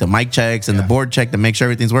do like the mic checks and the board check to make sure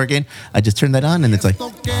everything's working. I just turn that on and it's like.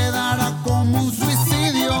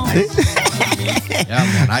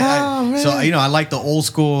 Yeah, man. So I like the old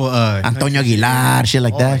school Antonio Aguilar, shit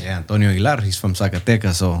like that. Yeah, Antonio Aguilar. He's from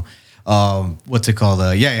Zacatecas, so what's it called?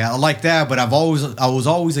 I like that. But I was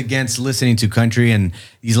always against listening to country, and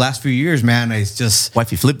these last few years, man, it's just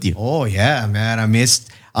wifey flipped you. Oh yeah, man. I missed.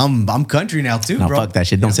 I'm country now too, no, bro. Fuck that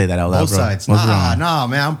shit. Don't say that out loud, both bro. Sides. What's wrong? Nah,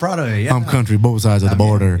 man. I'm proud of it. Yeah. I'm country, both sides of the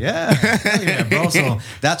border. Yeah, bro. So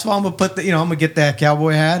that's why I'm gonna put I'm gonna get that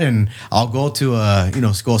cowboy hat, and I'll go to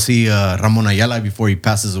go see Ramon Ayala before he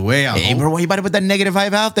passes away. Hey, bro, why you about to put that negative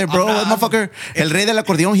vibe out there, bro? Motherfucker, el rey del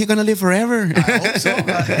acordeón, he's gonna live forever. I hope so.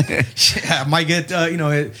 I might get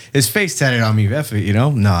his face tatted on me. F it,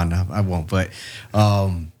 No, I won't. But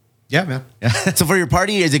yeah, man. So for your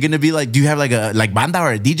party, is it going to be like? Do you have like a banda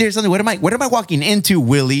or a DJ or something? What am I walking into,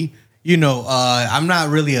 Willie? I'm not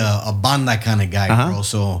really a banda kind of guy, bro.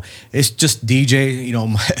 So it's just DJ.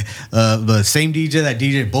 The same DJ that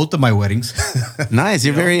DJed both of my weddings. Nice.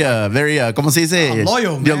 You're very, ¿cómo se dice?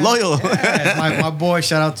 Loyal. Man. You're loyal. Yeah, my boy.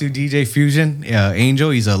 Shout out to DJ Fusion.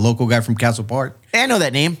 Angel. He's a local guy from Castle Park. I know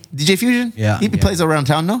that name, DJ Fusion. Yeah, he plays around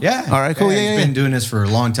town, no? Yeah. All right, cool. Yeah, he's been doing this for a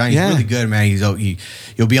long time. He's really good, man.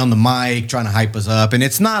 He'll be on the mic trying to hype us up, and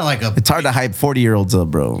it's not like It's hard to hype 40-year-olds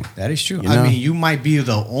up, bro. That is true. I mean, you might be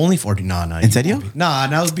the only 40. No. En serio? Nah,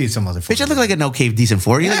 that would be some other 40. Bitch, I look like an okay, decent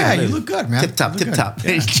 40. Yeah, you look good, man. Tip top.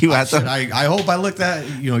 Yeah. I hope I look that.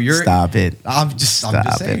 You're. Stop it. I'm just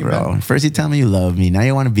saying, bro. Man. First you tell me you love me. Now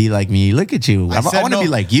you want to be like me. Look at you. I want to be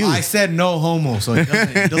like you. I said no homo, so it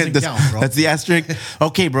doesn't count, bro. That's the asterisk.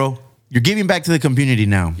 Okay, bro. You're giving back to the community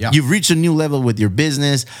now. Yeah. You've reached a new level with your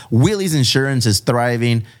business. Willie's Insurance is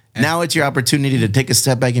thriving. Now it's your opportunity to take a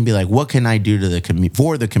step back and be like, what can I do to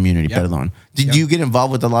for the community, perdón? Do you get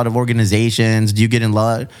involved with a lot of organizations? Do you get in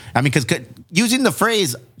lot? I mean, because using the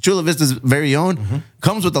phrase Chula Vista's very own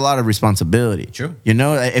comes with a lot of responsibility. True.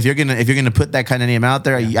 If you're gonna put that kind of name out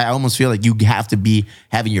there, I almost feel like you have to be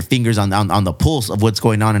having your fingers on the pulse of what's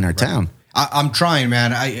going on in our town. I'm trying,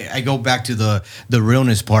 man. I go back to the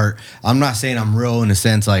realness part. I'm not saying I'm real in the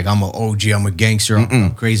sense like I'm an OG, I'm a gangster,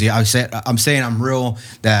 I'm crazy. I'm saying I'm real,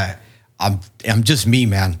 that I'm just me,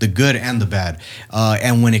 man, the good and the bad.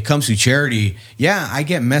 And when it comes to charity, I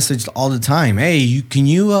get messaged all the time. Hey, can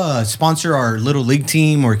you sponsor our little league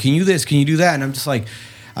team, or can you this, can you do that? And I'm just like,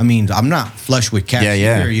 I mean, I'm not flush with cash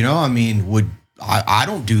either, I mean, I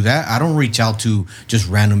don't do that. I don't reach out to just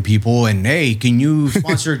random people and, hey, can you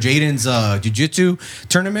sponsor Jaden's jiu-jitsu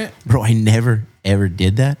tournament? Bro, I never, ever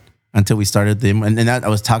did that until we started them. And then I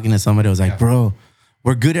was talking to somebody. I was like, bro,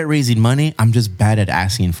 we're good at raising money. I'm just bad at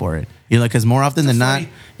asking for it. Because more often than not,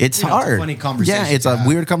 it's hard. It's a funny conversation. Yeah, it's a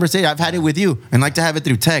weird conversation. I've had it with you and like to have it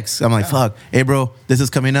through text. I'm like, fuck. Hey, bro, this is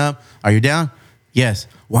coming up. Are you down? Yes.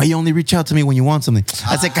 Why you only reach out to me when you want something?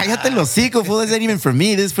 I said, cállate los hocico, fool. This ain't even for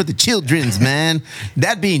me. This is for the children's, man.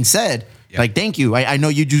 That being said, like, thank you. I know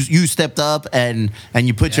you stepped up and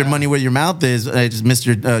you put your money where your mouth is.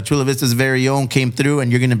 Mr. Chula Vista's very own came through,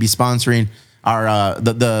 and you're going to be sponsoring our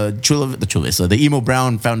the Chula Vista, the Emo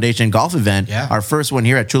Brown Foundation golf event. Our first one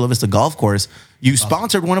here at Chula Vista Golf Course. You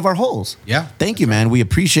sponsored one of our holes. Yeah. Thank you, man. We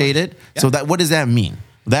appreciate it. So what does that mean?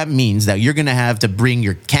 That means that you're going to have to bring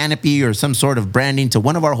your canopy or some sort of branding to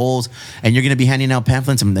one of our holes, and you're going to be handing out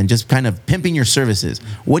pamphlets and just kind of pimping your services.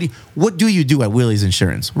 What do you do at Willie's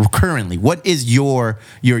Insurance currently? What is your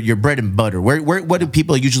bread and butter? What do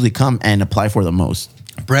people usually come and apply for the most?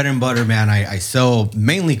 bread and butter, man. I sell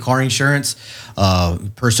mainly car insurance.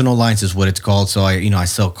 Personal lines is what it's called. So I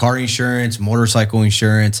sell car insurance, motorcycle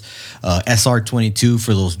insurance, SR22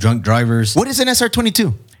 for those drunk drivers. What is an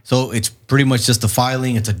SR22? So it's pretty much just a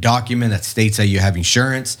filing. It's a document that states that you have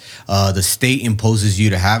insurance. The state imposes you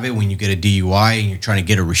to have it when you get a DUI and you're trying to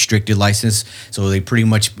get a restricted license. So they pretty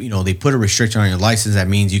much, they put a restriction on your license. That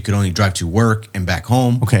means you can only drive to work and back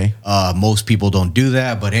home. Okay. Most people don't do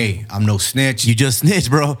that, but hey, I'm no snitch. You just snitch,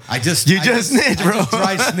 bro. I just snitch, bro. I just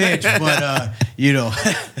try snitch, but I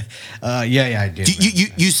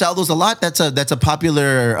did. You sell those a lot? That's a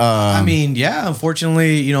popular.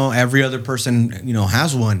 Unfortunately, every other person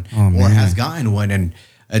has one or has gotten one, and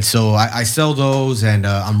so I sell those, and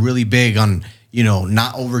I'm really big on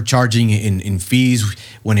not overcharging in fees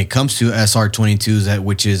when it comes to SR22s.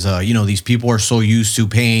 Which is these people are so used to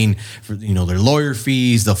paying for their lawyer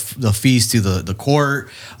fees, the fees to the court.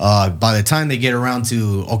 By the time they get around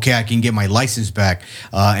to I can get my license back,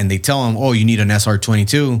 and they tell them, oh, you need an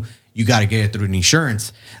SR22. You got to get it through an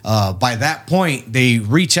insurance. By that point, they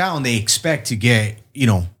reach out and they expect to get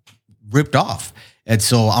ripped off. And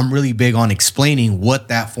so I'm really big on explaining what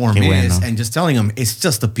that form is and just telling them it's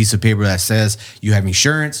just a piece of paper that says you have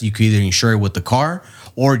insurance. You can either insure it with the car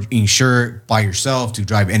or insure it by yourself to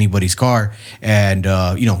drive anybody's car. And,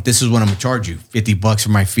 this is what I'm going to charge you. $50 for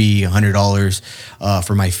my fee, $100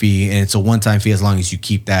 for my fee. And it's a one-time fee as long as you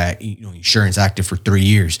keep that insurance active for 3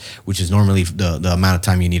 years, which is normally the amount of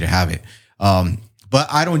time you need to have it. But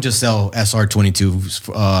I don't just sell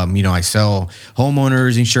SR22s. I sell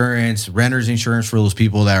homeowners insurance, renters insurance for those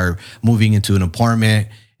people that are moving into an apartment.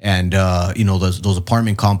 And, those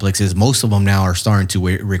apartment complexes, most of them now are starting to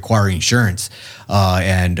require insurance.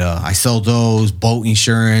 I sell those. Boat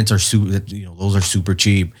insurance those are super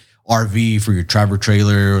cheap. RV for your travel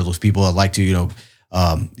trailer, or those people that like to,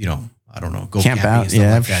 I don't know, go camp camping out. And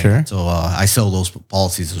stuff like that. Sure. So I sell those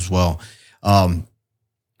policies as well.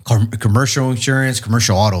 Commercial insurance,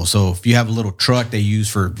 commercial auto. So if you have a little truck they use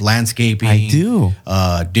for landscaping, I do.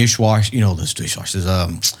 Dishwash, those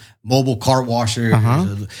dishwashers, mobile car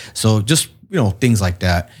washer. So just things like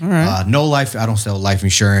that. All right. No life. I don't sell life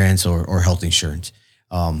insurance or health insurance.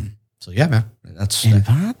 So yeah, man. That's El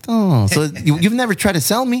Vato. So you've never tried to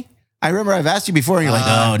sell me? I remember I've asked you before, and you're like,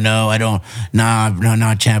 "Oh no, I don't.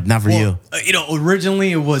 Nah, champ, not for you."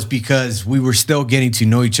 Originally it was because we were still getting to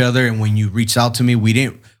know each other, and when you reached out to me, we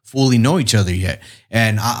didn't fully know each other yet.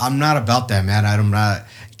 And I'm not about that, man. I'm not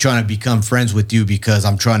trying to become friends with you because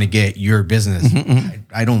I'm trying to get your business.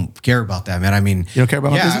 I don't care about that, man. I mean, you don't care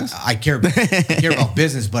about my business? I care about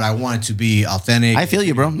business, but I want it to be authentic. I feel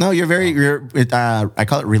you, bro. No, I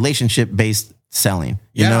call it relationship based selling.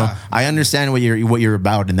 I understand what you're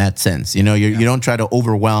about in that sense. You don't try to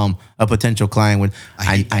overwhelm a potential client with.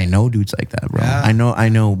 I know dudes like that, bro. Yeah. I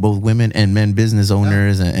know both women and men business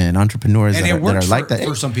owners and entrepreneurs that are like that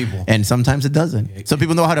for some people, and sometimes it doesn't. Some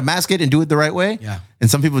people know how to mask it and do it the right way. Yeah. And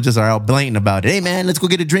some people just are out blatant about it. Hey man, let's go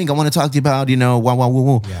get a drink. I want to talk to you about wah wah woo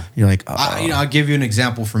woo. Yeah. You're like, I'll give you an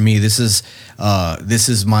example for me. This is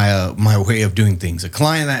my way of doing things. A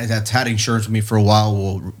client that's had insurance with me for a while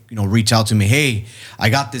will reach out to me. Hey, I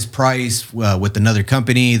got this price with another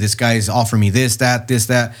company. This guy's offering me this, that.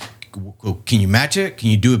 Can you match it? Can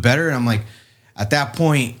you do it better? And I'm like, at that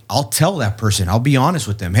point, I'll tell that person. I'll be honest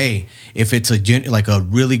with them. Hey, if it's a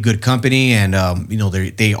really good company and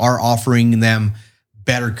they are offering them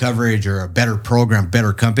better coverage or a better program,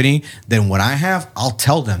 better company than what I have, I'll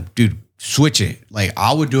tell them, dude, switch it. Like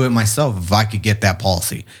I would do it myself if I could get that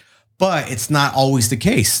policy. But it's not always the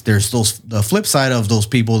case. There's the flip side of those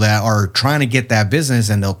people that are trying to get that business,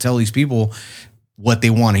 and they'll tell these people what they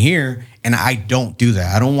want to hear. And I don't do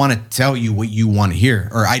that. I don't want to tell you what you want to hear,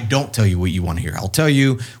 or I don't tell you what you want to hear. I'll tell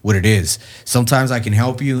you what it is. Sometimes I can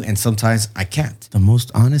help you, and sometimes I can't. The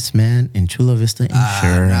most honest man in Chula Vista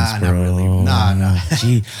Insurance, bro. Not really. Nah.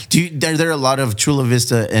 Gee, are there a lot of Chula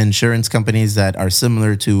Vista insurance companies that are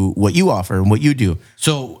similar to what you offer and what you do?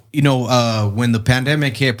 So, when the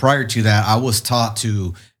pandemic hit, prior to that, I was taught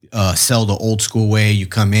to sell the old school way. You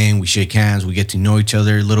come in, we shake hands, we get to know each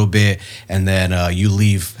other a little bit, and then you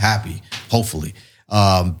leave happy, hopefully.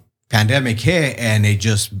 Pandemic hit, and it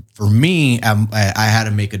just, for me, I had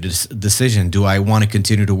to make a decision. Do I want to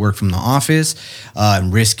continue to work from the office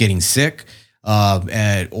and risk getting sick? Has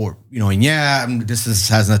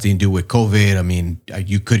nothing to do with COVID. I mean,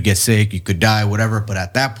 you could get sick, you could die, whatever. But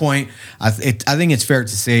at that point, I think it's fair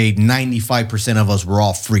to say 95% of us were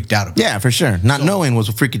all freaked out about it. Yeah, for sure. Not knowing was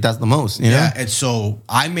what freaked out the most. You know? And so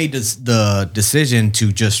I made the decision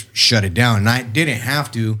to just shut it down, and I didn't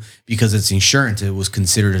have to because it's insurance. It was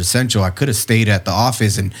considered essential. I could have stayed at the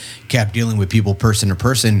office and kept dealing with people person to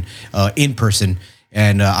person, in person.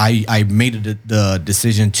 And I made the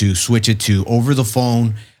decision to switch it to over the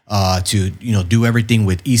phone, to do everything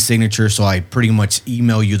with e-signature. So I pretty much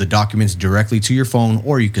email you the documents directly to your phone,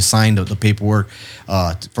 or you could sign the paperwork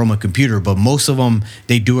from a computer. But most of them,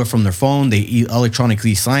 they do it from their phone. They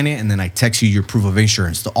electronically sign it, and then I text you your proof of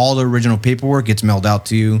insurance. All the original paperwork gets mailed out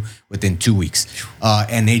to you within 2 weeks.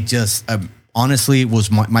 And it just honestly was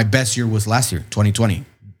my best year was last year, 2020,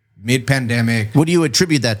 mid-pandemic. What do you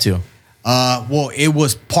attribute that to? Well, it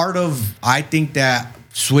was part of, I think that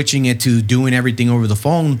switching it to doing everything over the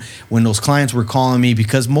phone when those clients were calling me,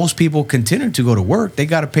 because most people continued to go to work, they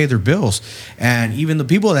got to pay their bills. And even the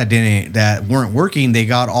people that weren't working, they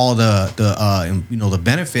got all the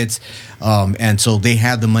benefits. And so they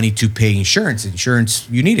had the money to pay insurance. Insurance,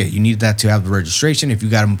 you need it. You need that to have the registration. If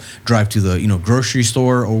you got to drive to the, grocery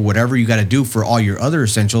store or whatever you got to do for all your other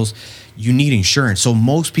essentials, you need insurance. So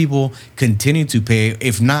most people continue to pay.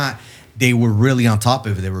 If not, they were really on top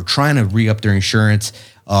of it. They were trying to re-up their insurance.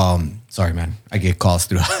 Sorry, man. I get calls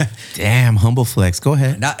through. Damn, humble flex. Go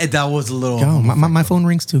ahead. That was a little... Go. My phone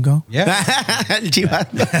rings too. Go. Yeah.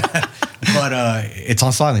 But it's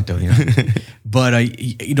on silent, though. But, I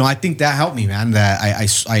think that helped me, man, that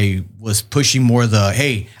I was pushing more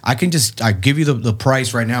hey, I give you the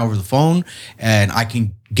price right now over the phone, and I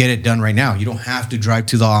can get it done right now. You don't have to drive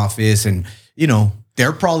to the office. And,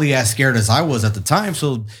 they're probably as scared as I was at the time.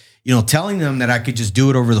 So... telling them that I could just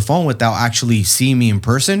do it over the phone without actually seeing me in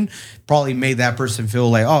person probably made that person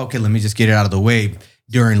feel like, oh, okay, let me just get it out of the way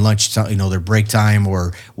during lunch, their break time,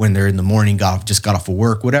 or when they're in the morning, just got off of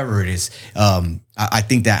work, whatever it is. I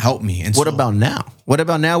think that helped me. And what about now? What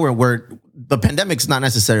about now where the pandemic's not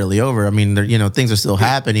necessarily over? I mean, things are still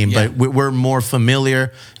happening, but we're more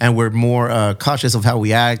familiar and we're more cautious of how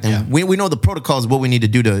we act. And we know the protocols, what we need to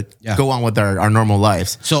do to go on with our normal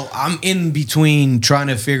lives. So I'm in between trying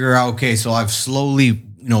to figure out, okay, so I've slowly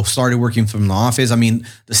started working from the office. I mean,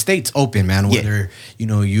 the state's open, man. Whether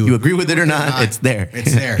you agree with it or not, it's there.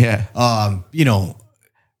 It's there.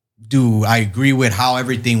 Do I agree with how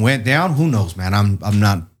everything went down? Who knows, man? I'm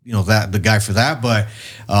not the guy for that. But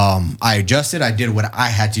I adjusted. I did what I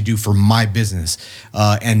had to do for my business.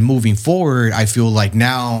 And moving forward, I feel like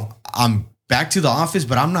now I'm back to the office,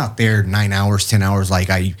 but I'm not there 9 hours, 10 hours like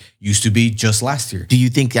I used to be just last year. Do you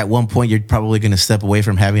think at one point you're probably going to step away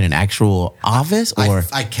from having an actual office? Or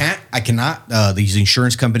I cannot. These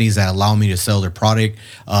insurance companies that allow me to sell their product,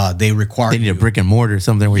 they need a brick and mortar or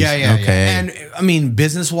something. Where okay. And I mean,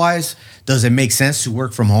 business wise, does it make sense to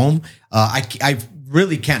work from home? I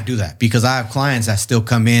really can't do that because I have clients that still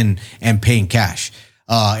come in and pay in cash,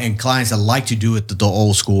 and clients that like to do it the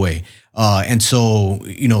old school way. And so,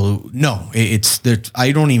 no,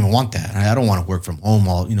 I don't even want that. I don't want to work from home.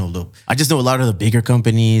 I just know a lot of the bigger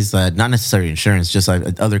companies, not necessarily insurance, just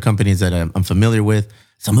other companies that I'm familiar with.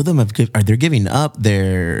 Some of them they're giving up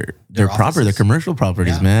their commercial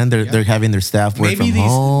properties, man. They're having their staff work from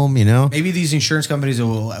home, Maybe these insurance companies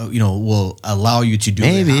will allow you to do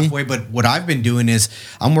it halfway. But what I've been doing is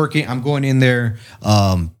I'm going in there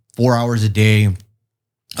 4 hours a day.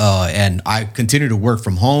 And I continue to work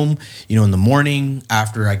from home, in the morning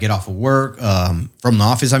after I get off of work, from the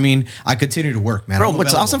office. I mean, I continue to work, man. Bro,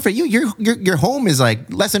 what's awesome for you, your home is like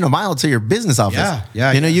less than a mile to your business office.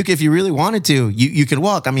 Yeah. If you really wanted to, you could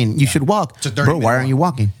walk. I mean, you should walk. Bro, why aren't you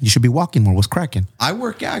walking? You should be walking more. What's cracking? I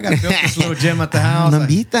work. I got to build this little gym at the house.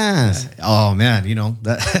 Oh man,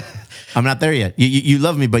 that. I'm not there yet. You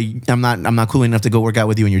love me, but I'm not cool enough to go work out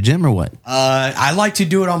with you in your gym or what? I like to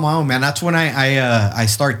do it on my own, man. That's when I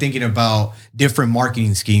start thinking about different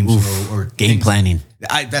marketing schemes or game planning.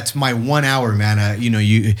 That's my 1 hour, man.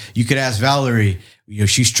 You could ask Valerie.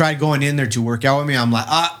 She's tried going in there to work out with me. I'm like,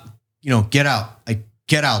 get out.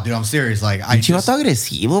 Get out, dude. I'm serious. Like,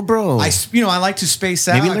 agresivo, bro. I like to space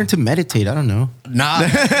out. Maybe learn to meditate. I don't know. Nah,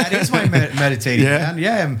 that is my meditating, man.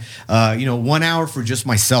 Yeah. 1 hour for just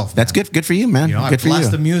myself. That's man. Good for you, man. I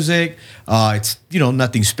blast the music. It's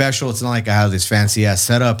nothing special. It's not like I have this fancy ass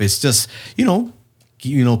setup. It's just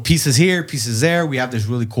pieces here, pieces there. We have this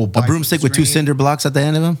really cool a broomstick with 2 cinder blocks at the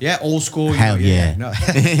end of them. Yeah, old school. Hell yeah.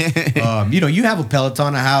 You have a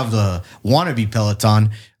Peloton. I have the wannabe Peloton,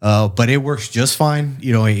 but it works just fine.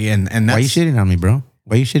 And that's, why are you shitting on me, bro?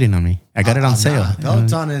 Why are you shitting on me? I got it on sale.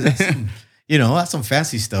 Peloton is. You know, that's some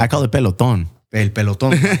fancy stuff. I call it peloton. El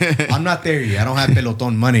pelotón. I'm not there yet. I don't have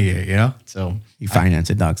pelotón money yet, you know? So you finance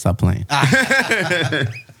it, dog. Stop playing.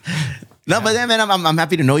 No, but then, man, I'm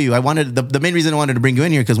happy to know you. I wanted the main reason I wanted to bring you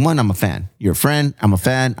in here because one, I'm a fan. You're a friend. I'm a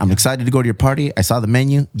fan. I'm excited to go to your party. I saw the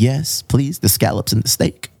menu. Yes, please, the scallops and the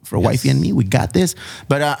steak for wifey and me. We got this.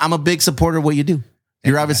 But I'm a big supporter of what you do.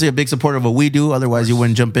 You're obviously a big supporter of what we do. Otherwise, you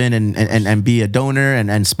wouldn't jump in and be a donor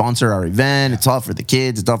and sponsor our event. Yeah. It's all for the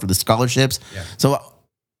kids. It's all for the scholarships. Yeah. So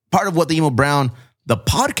part of what the Emo Brown, the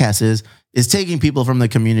podcast is taking people from the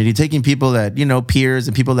community, taking people that, you know, peers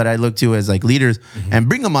and people that I look to as like leaders and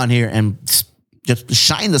bring them on here and just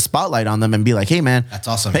shine the spotlight on them and be like, hey, man, that's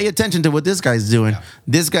awesome. Pay attention to what this guy's doing. Yeah.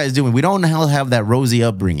 This guy's doing. We don't all have that rosy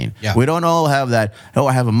upbringing. Yeah. We don't all have that. Oh,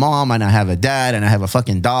 I have a mom and I have a dad and I have a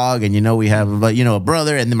fucking dog and, you know, we have, a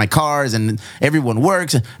brother and then my cars and everyone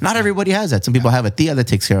works. Not everybody has that. Some people have a tia that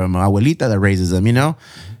takes care of them, an abuelita that raises them, you know.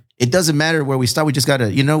 It doesn't matter where we start. We just got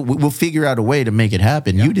to, you know, we'll figure out a way to make it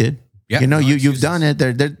happen. Yeah. You did. Yeah, you know, you've done it.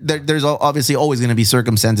 There's obviously always going to be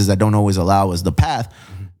circumstances that don't always allow us the path.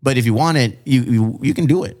 But if you want it, you can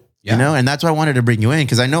do it. Yeah. You know, and that's why I wanted to bring you in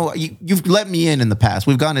because I know you've let me in the past.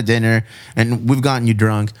 We've gone to dinner and we've gotten you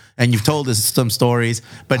drunk and you've told us some stories.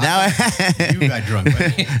 But now you got drunk.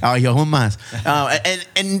 Oh, yo más.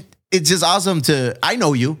 And it's just awesome I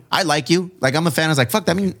know you. I like you. Like I'm a fan. I was like, fuck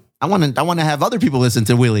that. I mean, I want to have other people listen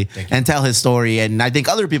to Willie and tell his story. And I think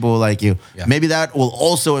other people will like you. Yeah. Maybe that will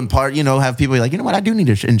also in part, you know, have people like, you know what, I do need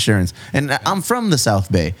insurance. And I'm from the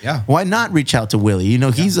South Bay. Yeah. Why not reach out to Willie? You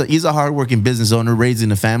know, he's a hardworking business owner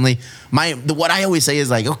raising a family. What I always say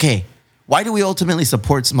is like, okay, why do we ultimately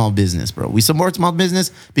support small business, bro? We support small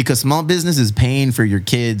business because small business is paying for your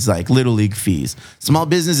kids like little league fees. Small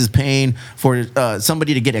business is paying for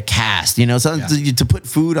somebody to get a cast, you know, to put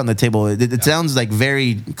food on the table. It sounds like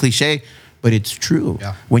very cliche, but it's true.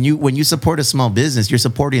 Yeah. When you support a small business, you're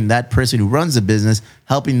supporting that person who runs the business,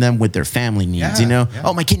 helping them with their family needs. You know,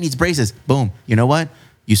 oh, my kid needs braces. Boom. You know what?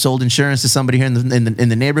 You sold insurance to somebody here in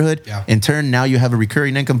the neighborhood. Yeah. In turn, now you have a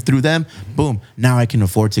recurring income through them. Mm-hmm. Boom. Now I can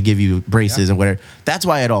afford to give you braces and whatever. That's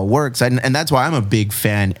why it all works. And that's why I'm a big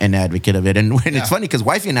fan and advocate of it. And it's funny because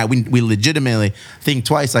wifey and I, we legitimately think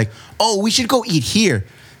twice like, oh, we should go eat here.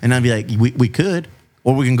 And I'd be like, we could.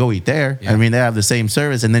 Or we can go eat there. Yeah. I mean, they have the same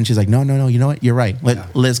service. And then she's like, no, you know what? You're right.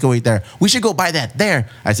 Let's go eat there. We should go buy that there.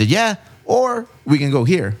 I said, yeah. Or we can go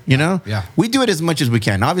here, you know? Yeah. We do it as much as we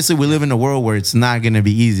can. Obviously, we live in a world where it's not going to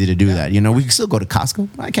be easy to do that. You know, we can still go to Costco.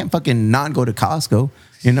 I can't fucking not go to Costco.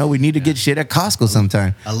 You know, we need to get shit at Costco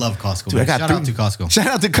sometime. I love Costco. Dude, shout out to Costco. Shout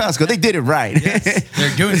out to Costco. They did it right. Yes,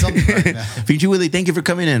 they're doing something right. Feature Willie, thank you for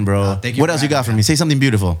coming in, bro. Thank you. What else you got for me? Say something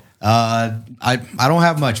beautiful. I don't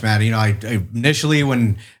have much, man. You know, I initially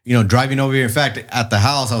when, you know, driving over here, in fact, at the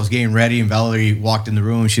house, I was getting ready and Valerie walked in the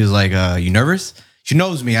room. She was like, you nervous? She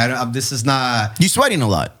knows me. This is not. You sweating a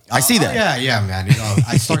lot. I see that. Yeah, man. You know,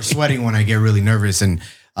 I start sweating when I get really nervous, and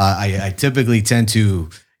I typically tend to,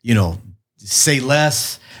 you know, say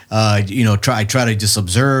less. You know, I try to just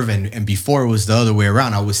observe, and before it was the other way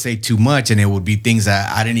around. I would say too much, and it would be things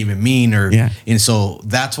that I didn't even mean, and so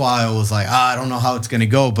that's why I was like, I don't know how it's gonna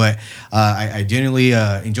go, but I genuinely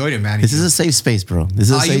enjoyed it, man. This is a safe space, bro.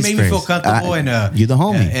 This is a safe space. You made me feel comfortable, and you're the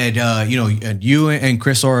homie, and you know, and you and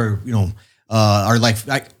Chris are, you know. Are like,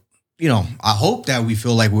 you know, I hope that we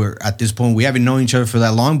feel like we're at this point. We haven't known each other for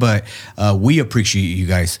that long, but we appreciate you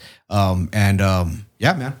guys.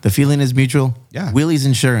 Yeah, man. The feeling is mutual. Yeah. Willie's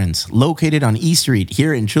Insurance, located on E Street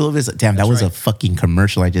here in Chula Vista. Damn, that was a fucking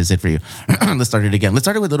commercial I just did for you. Let's start it again. Let's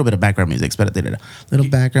start it with a little bit of background music. Little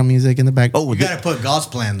background music in the back. Oh, you got to put God's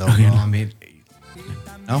plan, though, bro. I mean,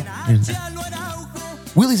 no?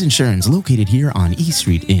 Willie's Insurance, located here on E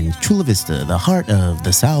Street in Chula Vista, the heart of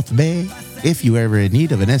the South Bay. If you ever in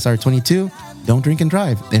need of an SR22, don't drink and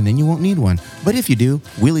drive, and then you won't need one. But if you do,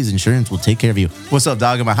 Willie's Insurance will take care of you. What's up,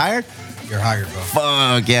 dog? Am I hired? You're hired, bro.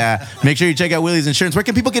 Fuck yeah. Make sure you check out Willie's Insurance. Where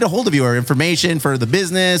can people get a hold of you, or information for the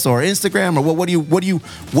business, or Instagram, or what do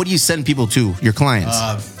you send people to, your clients?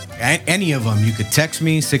 Any of them. You could text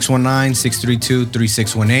me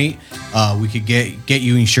 619-632-3618. We could get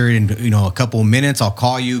you insured in, you know, a couple of minutes. I'll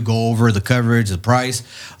call you, go over the coverage, the price,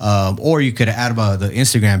 or you could add the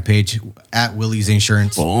Instagram page at Willie's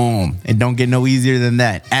Insurance. Boom. And don't get no easier than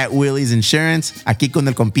that. At Willie's Insurance. Aquí con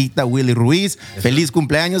el compita Willie Ruiz. Yes, Feliz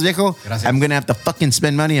cumpleaños, viejo. Gracias. I'm gonna have to fucking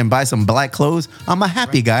spend money and buy some black clothes. I'm a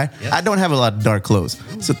happy guy. Yes. I don't have a lot of dark clothes,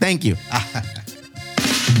 so thank you.